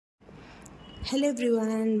Hello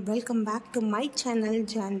everyone, welcome back to my channel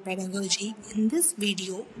Jan Pedagogy. In this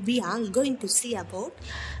video, we are going to see about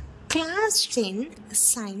class 10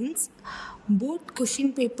 science board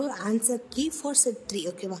question paper answer key for set 3.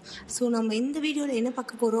 Okay va? So நம்ம இந்த வீடியோல என்ன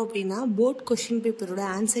பார்க்க போறோம் அப்படினா board question paper ஓட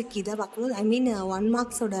answer key தான் பார்க்க போறோம். I mean 1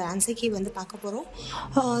 marks ஓட answer key வந்து பார்க்க போறோம்.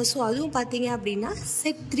 So அதுவும் பாத்தீங்க அப்படினா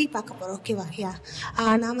set 3 பார்க்க போறோம். ஓகேவா? யா.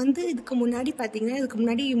 நான் வந்து இதுக்கு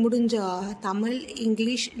முன்னாடி முடிஞ்ச தமிழ்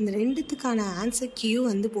இங்கிலீஷ் இந்த ரெண்டுத்துக்கான answer key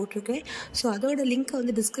வந்து போட்டுருக்கேன். So அதோட லிங்க்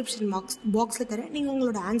வந்து description boxல தரேன். நீங்க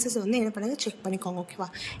உங்களோட answers வந்து என்ன பண்ணுங்க செக் பண்ணிக்கோங்க. ஓகேவா?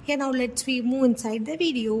 Yeah, now let's move inside the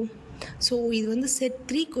video. So இது வந்து set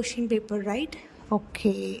 3 question paper, right?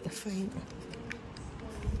 Okay, fine.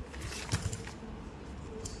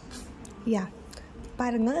 Yeah.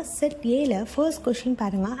 பாருங்க set Aல first question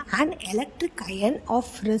பாருங்க. An electric iron of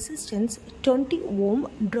resistance 20 ohm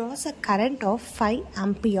draws a current of 5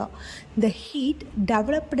 ampere. The heat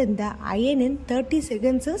developed in the iron in 30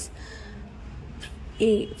 seconds is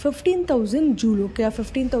A 15,000 joule. Okay,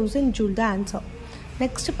 15,000 joule the answer.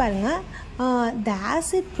 Next பாருங்க, the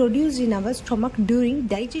acid produced in our stomach during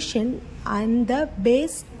digestion and the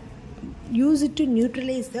base use it to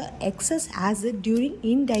neutralize the excess acid during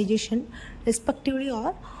indigestion respectively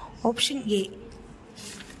are option A.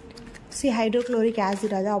 See, hydrochloric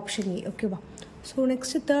acid are the option A. Okay ba. So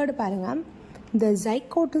next third பாருங்க, the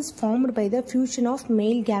zygote is formed by the fusion of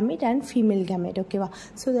male gamete and female gamete. Okay va.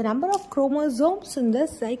 So the number of chromosomes in the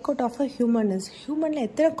zygote of a human is, human la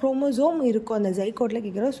ethana chromosome irukku அந்த zygote la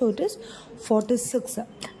kekra, so it is 46.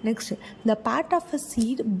 Next, the part of a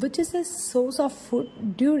seed which is a source of food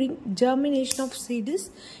during germination of seed is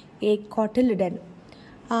a cotyledon.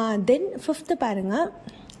 Then fifth paranga,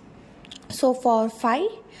 so for 5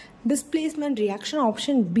 displacement reaction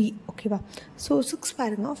option B. Okay ba. So 6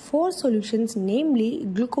 paranga, 4 solutions namely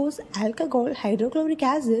glucose, alcohol, hydrochloric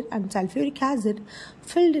acid and sulfuric acid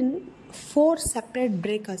filled in 4 separate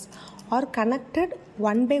breakers are connected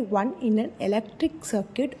one by one in an electric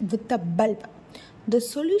circuit with a bulb. The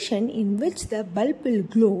solution in which the bulb will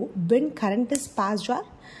glow when current is passed are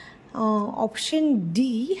option D,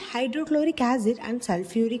 hydrochloric acid and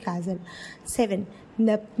sulfuric acid. 7.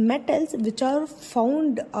 The metals which are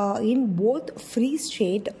found in both free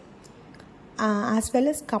state as well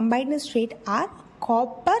as combined state are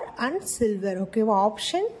copper and silver. Okay,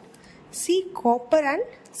 option C, copper and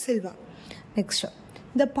silver. Next,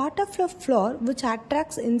 the part of the flower which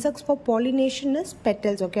attracts insects for pollination is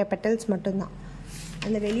petals. Okay, petals mattum dhaan,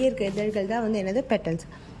 and the வெளிய இருக்க இதழ்கள் தான் வந்து என்னது petals.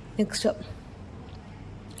 Next,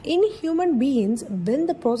 in human beings, when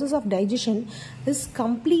the process of digestion is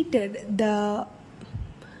completed,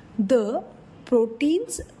 the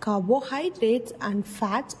proteins, carbohydrates and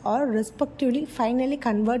fats are respectively finally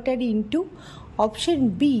converted into option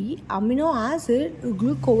B, amino acid,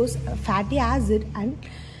 glucose, fatty acid and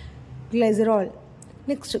glycerol.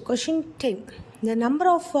 Next, question 10. The number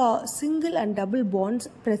of single and double bonds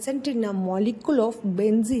present in a molecule of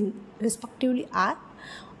benzene respectively are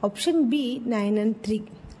option B, 9 and 3.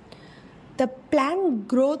 The plant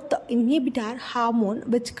growth inhibitor hormone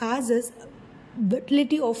which causes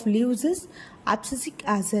vitality of leaves is abscisic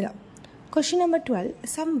acid. Question number 12.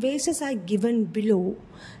 Some wastes are given below.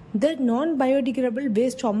 The non-biodegradable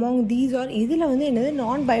waste among these are இதில் வந்து என்னது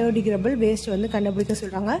non-biodegradable waste வந்து கண்டுபிடிக்க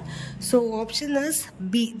சொல்கிறாங்க. So option is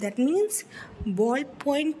B. That means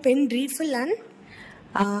ballpoint pen refill and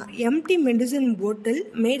empty medicine bottle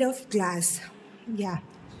made of glass. Yeah.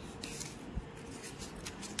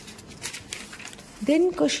 Then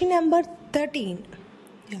question number 13.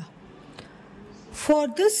 Yeah. For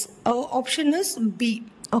this option is B.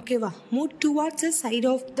 Okay va. Move towards the side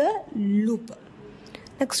of the loop.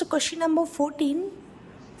 Next question number 14.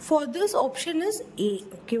 For this option is A.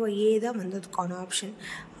 Okay va. A da vandadukana option.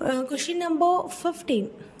 Question number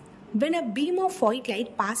 15. When a beam of white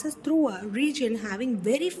light passes through a region having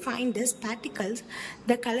very fine dust particles,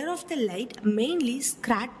 the color of the light mainly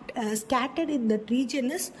scattered in that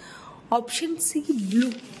region is option C,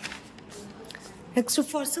 blue. Next,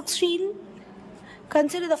 for 16,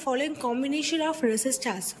 consider the following combination of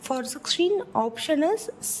resistors. For 16, option is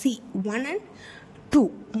C, 1 and 2.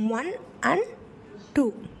 1 and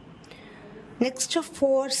 2. Next,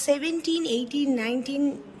 for 17, 18,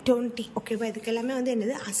 19, 20. Okay, by the kalame on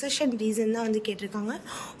the assertion reason on the ketrikanga.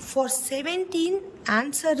 For 17,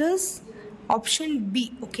 answer is option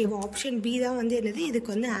B. Okay, option B da on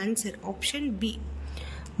the answer. Option B.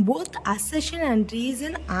 Both assertion and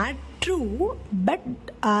reason are true, but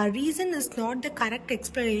reason is not the correct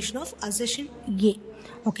explanation of assertion A.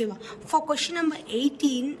 Okay, for question number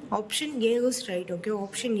 18, option A is right. Okay,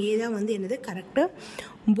 option A da vandu enadhu correct.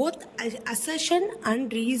 Both assertion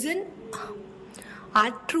and reason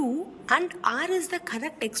are true and R is the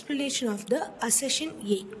correct explanation of the assertion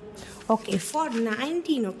A. Okay, for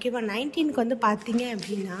 19, okay, for 19 க்கு வந்து பார்த்தீங்க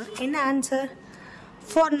அப்படின்னா என்ன answer?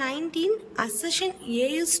 For 19, assertion A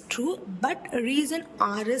is true but reason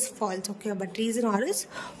R is false. Okay, but reason R is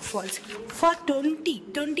false. For 20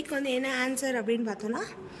 க்கு வந்து என்ன answer அப்படின்னு பார்த்தோம்னா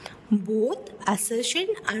both assertion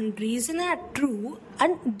and reason are true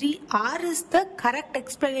and R is the correct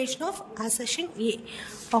explanation of assertion A.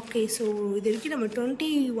 Okay, so இது வரைக்கும் நம்ம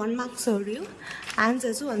 21 marks ஓடையும்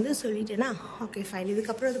ஆன்சர்ஸும் வந்து சொல்லிட்டேனா? Okay fine.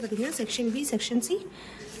 இதுக்கப்புறம் வந்து பார்த்தீங்கன்னா section B, section C,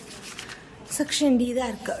 section D தான்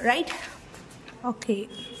இருக்கு, right? Okay,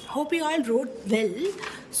 hope you all wrote well.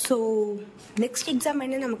 So next exam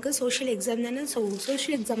என்ன, நமக்கு சோஷியல் எக்ஸாம் தானே. ஸோ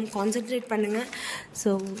சோஷியல் எக்ஸாம் கான்சென்ட்ரேட் பண்ணுங்கள்.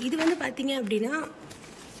 ஸோ இது வந்து பார்த்தீங்க அப்படின்னா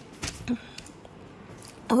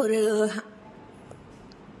ஒரு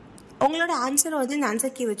உங்களோட ஆன்சரை வந்து இந்த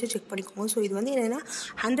ஆன்சர் கீ வச்சு செக் பண்ணிக்கோங்க. ஸோ இது வந்து என்னென்னா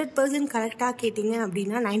 100% கரெக்டாக கேட்டிங்க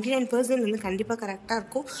அப்படின்னா 99% வந்து கண்டிப்பாக கரெக்டாக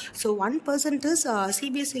இருக்கும். ஸோ 1%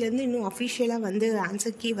 சிபிஎஸ்சிலேருந்து இன்னும் அஃபிஷியலாக வந்து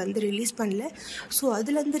ஆன்சர் கீ வந்து ரிலீஸ் பண்ணல. ஸோ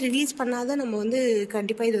அதுலேருந்து ரிலீஸ் பண்ணாதான் நம்ம வந்து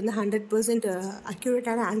கண்டிப்பாக இது வந்து 100%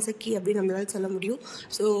 அக்யூரேட்டான ஆன்சர் கீ அப்படின்னு நம்மளால் சொல்ல முடியும்.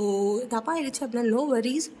 ஸோ தப்பாக ஆயிடுச்சு அப்படின்னா no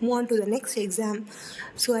worries, move on to the next exam.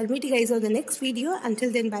 So I meet you guys on the next video.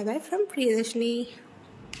 Until then, bye bye from Priyadashni.